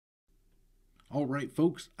All right,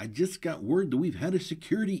 folks, I just got word that we've had a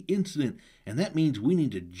security incident, and that means we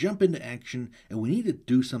need to jump into action and we need to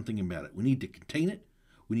do something about it. We need to contain it,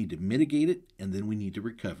 we need to mitigate it, and then we need to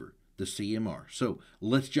recover the CMR. So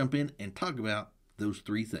let's jump in and talk about those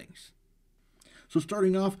three things. So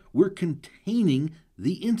starting off, we're containing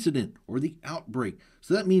the incident or the outbreak.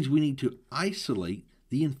 So that means we need to isolate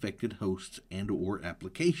the infected hosts and or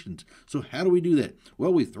applications. So how do we do that?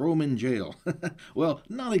 Well, we throw them in jail. Well,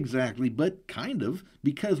 not exactly, but kind of,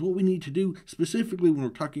 because what we need to do specifically when we're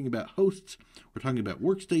talking about hosts, we're talking about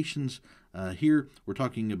workstations. Here, we're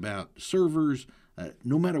talking about servers.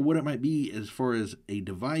 No matter what it might be as far as a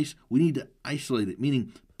device, we need to isolate it,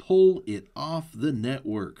 meaning pull it off the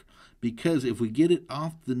network. Because if we get it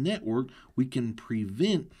off the network, we can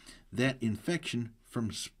prevent that infection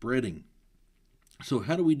from spreading. So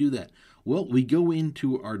how do we do that? Well, we go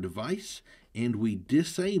into our device and we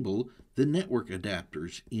disable the network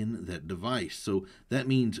adapters in that device. So that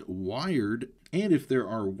means wired, and if there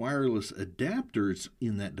are wireless adapters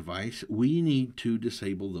in that device, we need to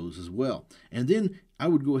disable those as well. And then I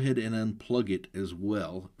would go ahead and unplug it as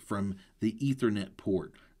well from the Ethernet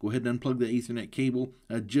port. Go ahead and unplug the Ethernet cable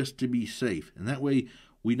just to be safe. And that way,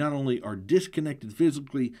 we not only are disconnected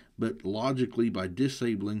physically, but logically by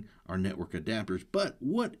disabling our network adapters. But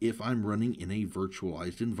what if I'm running in a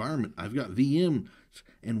virtualized environment? I've got VMs,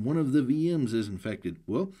 and one of the VMs is infected.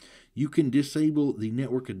 Well, you can disable the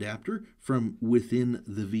network adapter from within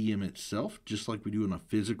the VM itself, just like we do on a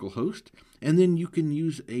physical host. And then you can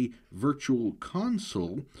use a virtual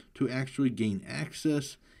console to actually gain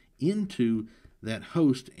access into that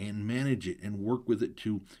host and manage it and work with it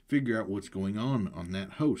to figure out what's going on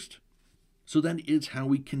that host. So that is how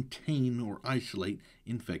we contain or isolate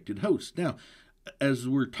infected hosts. Now, as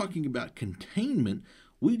we're talking about containment,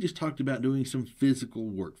 we just talked about doing some physical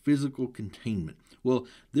work, physical containment. Well,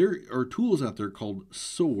 there are tools out there called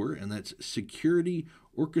SOAR, and that's Security,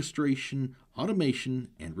 Orchestration, Automation,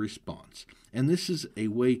 and Response. And this is a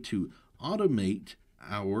way to automate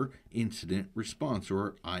our incident response,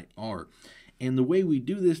 or IR. And the way we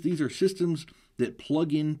do this, these are systems that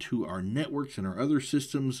plug into our networks and our other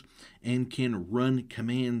systems and can run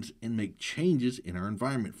commands and make changes in our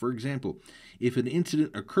environment. For example, if an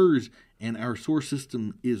incident occurs and our source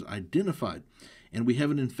system is identified and we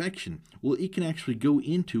have an infection, well, it can actually go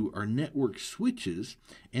into our network switches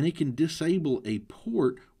and it can disable a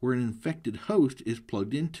port where an infected host is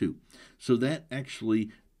plugged into. So that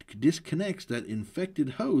actually disconnects that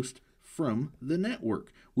infected host from the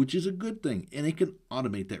network, which is a good thing, and it can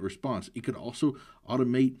automate that response. It could also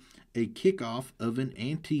automate a kickoff of an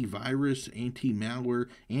antivirus, anti-malware,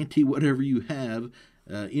 anti-whatever you have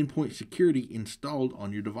endpoint security installed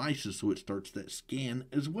on your devices, so it starts that scan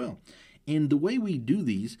as well. And the way we do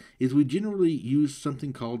these is we generally use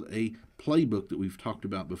something called a playbook that we've talked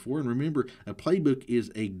about before. And remember, a playbook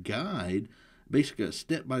is a guide, basically a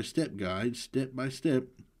step-by-step guide, step-by-step,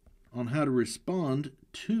 on how to respond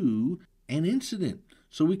to an incident.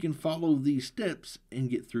 So we can follow these steps and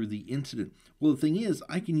get through the incident. Well, the thing is,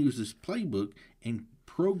 I can use this playbook and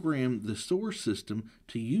program the source system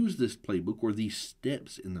to use this playbook or these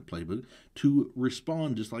steps in the playbook to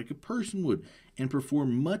respond just like a person would and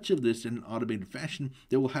perform much of this in an automated fashion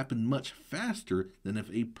that will happen much faster than if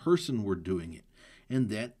a person were doing it. And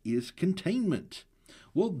that is containment.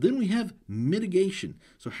 Well, then we have mitigation.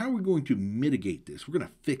 So how are we going to mitigate this? We're going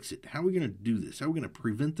to fix it. How are we going to do this? How are we going to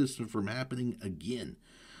prevent this from happening again?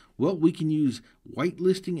 Well, we can use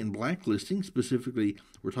whitelisting and blacklisting. Specifically,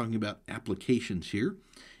 we're talking about applications here.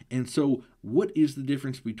 And so what is the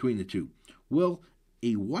difference between the two? Well,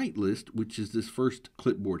 a whitelist, which is this first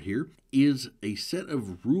clipboard here, is a set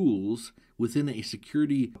of rules within a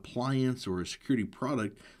security appliance or a security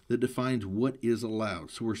product that defines what is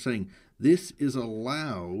allowed. So we're saying this is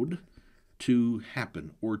allowed to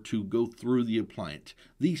happen or to go through the appliance.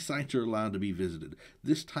 These sites are allowed to be visited.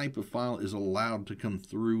 This type of file is allowed to come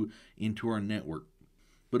through into our network.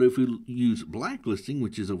 But if we use blacklisting,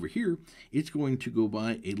 which is over here, it's going to go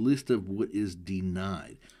by a list of what is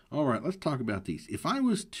denied. All right, let's talk about these. If I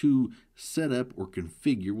was to set up or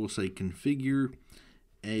configure, we'll say configure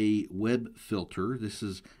a web filter. This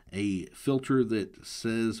is a filter that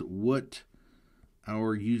says what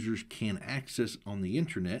our users can access on the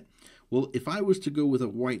internet. Well, if I was to go with a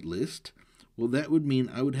whitelist, well, that would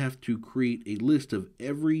mean I would have to create a list of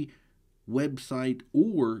every website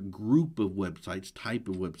or group of websites, type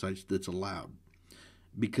of websites that's allowed,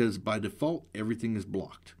 because by default, everything is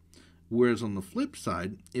blocked. Whereas on the flip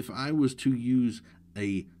side, if I was to use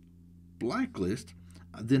a blacklist,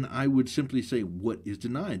 then I would simply say what is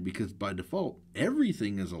denied, because by default,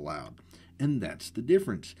 everything is allowed. And that's the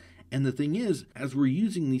difference. And the thing is, as we're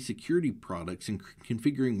using these security products and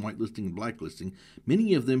configuring whitelisting and blacklisting,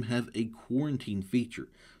 many of them have a quarantine feature.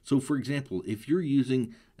 So for example, if you're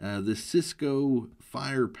using the Cisco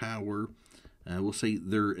Firepower, we'll say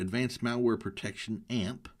their Advanced Malware Protection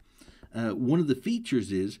AMP, one of the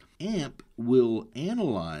features is AMP will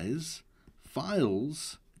analyze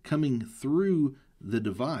files coming through the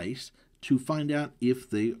device to find out if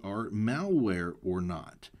they are malware or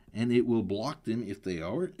not. And it will block them if they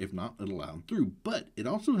are. If not, it'll allow them through. But it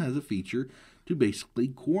also has a feature to basically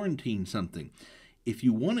quarantine something. If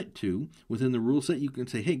you want it to, within the rule set, you can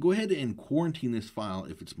say, hey, go ahead and quarantine this file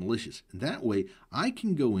if it's malicious. That way, I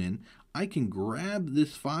can go in, I can grab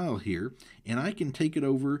this file here, and I can take it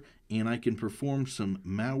over, and I can perform some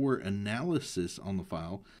malware analysis on the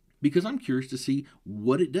file, because I'm curious to see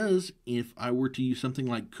what it does if I were to use something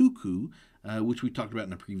like Cuckoo, which we talked about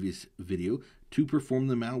in a previous video, to perform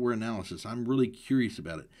the malware analysis. I'm really curious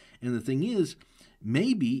about it. And the thing is,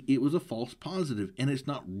 maybe it was a false positive and it's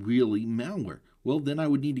not really malware. Well, then I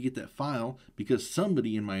would need to get that file because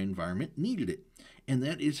somebody in my environment needed it. And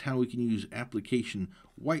that is how we can use application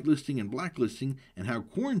whitelisting and blacklisting, and how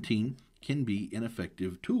quarantine can be an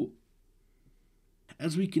effective tool.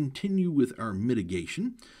 As we continue with our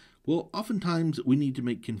mitigation, well, oftentimes we need to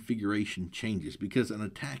make configuration changes because an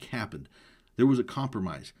attack happened. There was a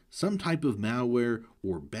compromise. Some type of malware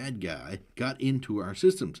or bad guy got into our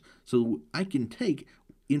systems. So I can take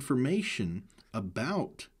information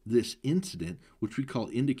about this incident, which we call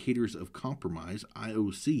indicators of compromise,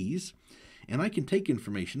 IOCs, and I can take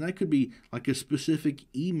information. That could be like a specific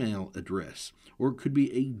email address, or it could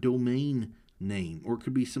be a domain name, or it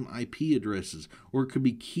could be some IP addresses, or it could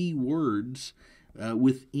be keywords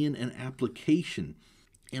within an application.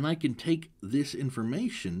 And I can take this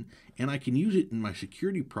information and I can use it in my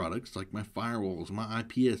security products like my firewalls, my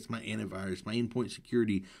IPS, my antivirus, my endpoint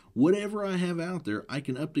security, whatever I have out there. I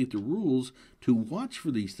can update the rules to watch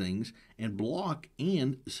for these things and block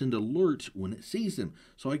and send alerts when it sees them,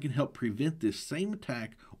 so I can help prevent this same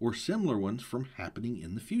attack or similar ones from happening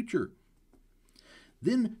in the future.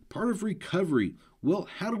 Then part of recovery. Well,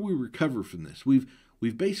 how do we recover from this? We've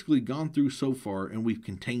basically gone through so far and we've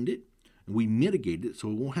contained it. We mitigate it so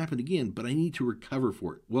it won't happen again, but I need to recover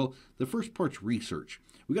for it. Well, the first part's research.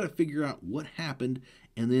 We got to figure out what happened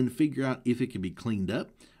and then figure out if it can be cleaned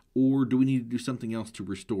up, or do we need to do something else to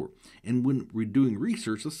restore. And when we're doing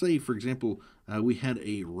research, let's say, for example, we had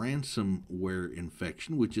a ransomware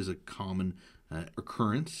infection, which is a common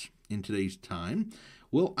occurrence in today's time.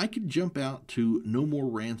 Well, I could jump out to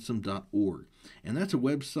nomoreransom.org, and that's a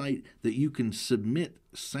website that you can submit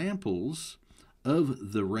samples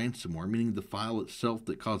of the ransomware, meaning the file itself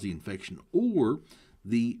that caused the infection, or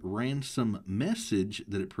the ransom message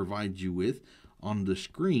that it provides you with on the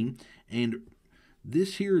screen. And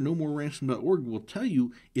this here, nomoreransom.org, will tell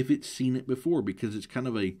you if it's seen it before, because it's kind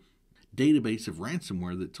of a database of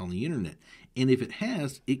ransomware that's on the internet. And if it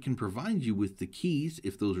has, it can provide you with the keys,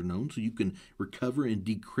 if those are known, so you can recover and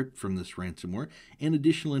decrypt from this ransomware, and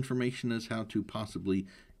additional information as how to possibly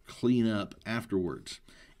clean up afterwards.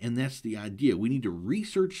 And that's the idea. We need to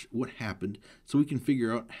research what happened so we can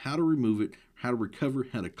figure out how to remove it, how to recover,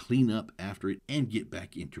 how to clean up after it, and get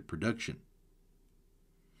back into production.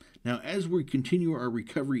 Now, as we continue our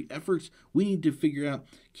recovery efforts, we need to figure out,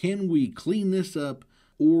 can we clean this up,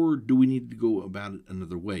 or do we need to go about it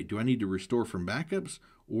another way? Do I need to restore from backups,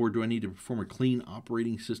 or do I need to perform a clean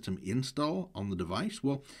operating system install on the device?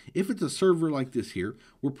 Well, if it's a server like this here,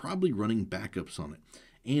 we're probably running backups on it.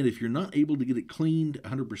 And if you're not able to get it cleaned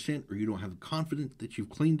 100%, or you don't have confidence that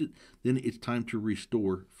you've cleaned it, then it's time to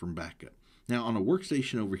restore from backup. Now, on a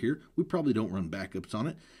workstation over here, we probably don't run backups on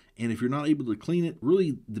it. And if you're not able to clean it,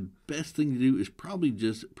 really the best thing to do is probably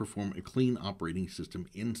just perform a clean operating system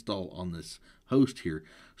install on this host here,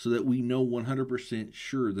 so that we know 100%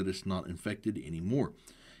 sure that it's not infected anymore.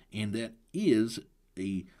 And that is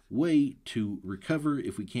a way to recover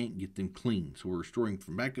if we can't get them clean. So we're restoring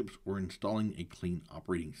from backups or installing a clean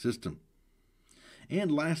operating system.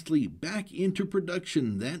 And lastly, back into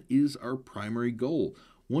production. That is our primary goal.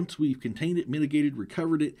 Once we've contained it, mitigated,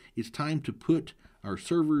 recovered it, it's time to put our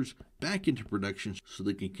servers back into production so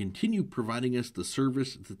they can continue providing us the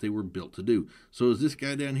service that they were built to do. So as this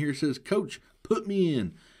guy down here says, Coach, put me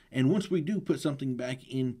in. And once we do put something back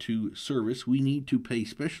into service, we need to pay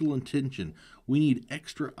special attention. We need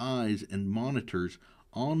extra eyes and monitors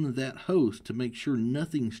on that host to make sure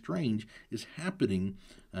nothing strange is happening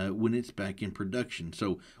when it's back in production.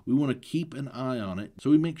 So we want to keep an eye on it, so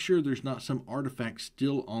we make sure there's not some artifact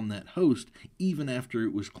still on that host even after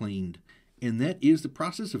it was cleaned. And that is the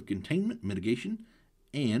process of containment, mitigation,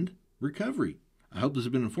 and recovery. I hope this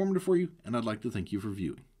has been informative for you, and I'd like to thank you for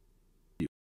viewing.